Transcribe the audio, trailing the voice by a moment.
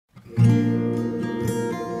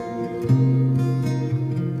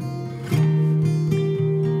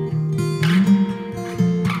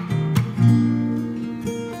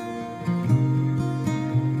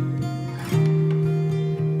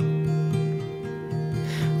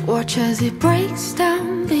Watch as it breaks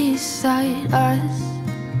down beside us.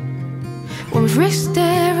 When we've risked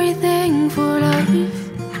everything for life.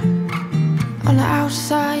 On the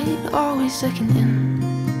outside, always looking in.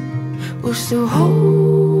 We'll still hold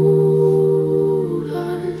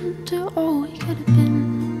on to all we could have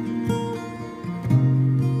been.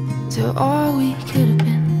 To all we could have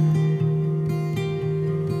been.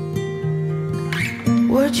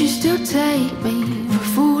 Would you still take me for a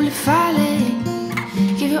fool if I let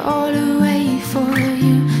give it all away for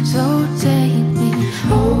you? So take me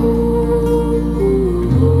home.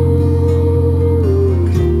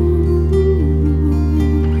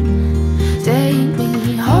 Take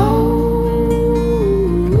me home.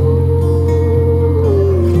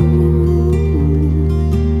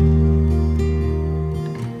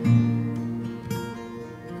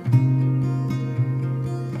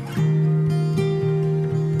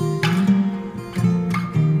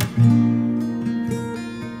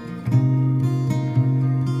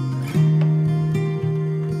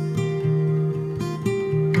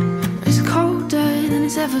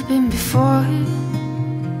 Ever been before.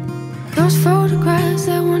 Those photographs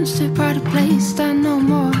that once took pride of place stand no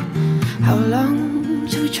more. How long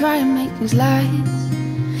till we try and make things last?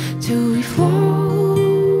 Till we fall.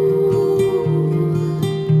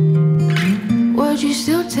 Would you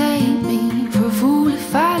still take me for a fool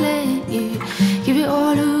if I let you give it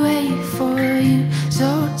all away for you?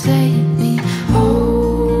 So take me home.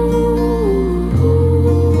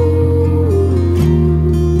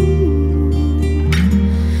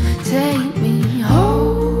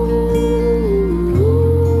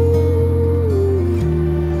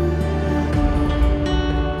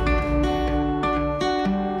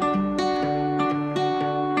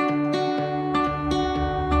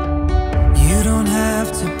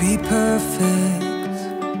 Perfect.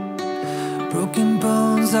 Broken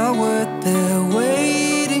bones are worth their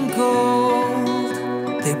weight in gold.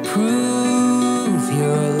 They prove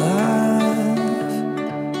you're alive.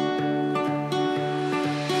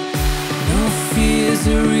 No fears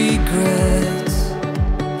or regrets.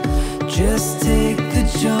 Just take the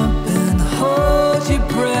jump and hold your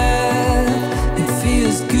breath. It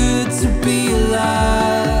feels good to be alive.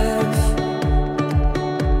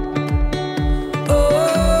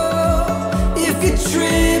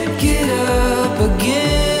 Trip, get up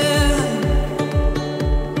again.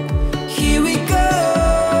 Here we go,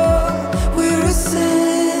 we're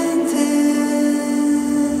ascending.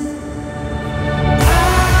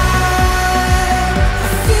 I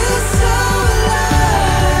feel so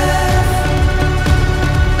alive.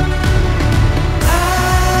 I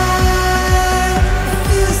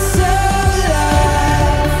feel so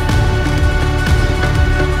alive.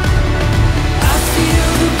 I feel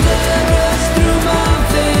the blood rush through my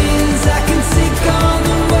veins. I can take on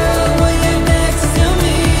the world when you're next to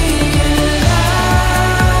me. And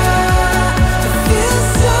I feel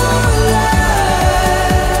so alive.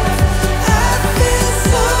 I feel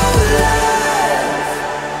so alive.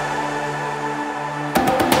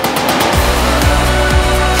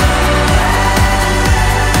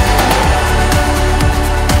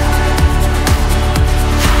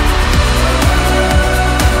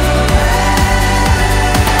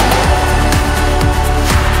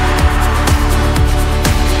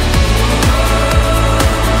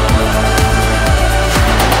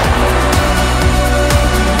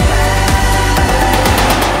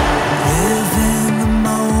 Live in the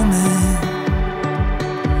moment.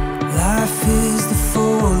 Life is the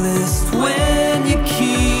fullest when you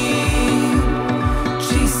keep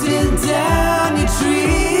chasing down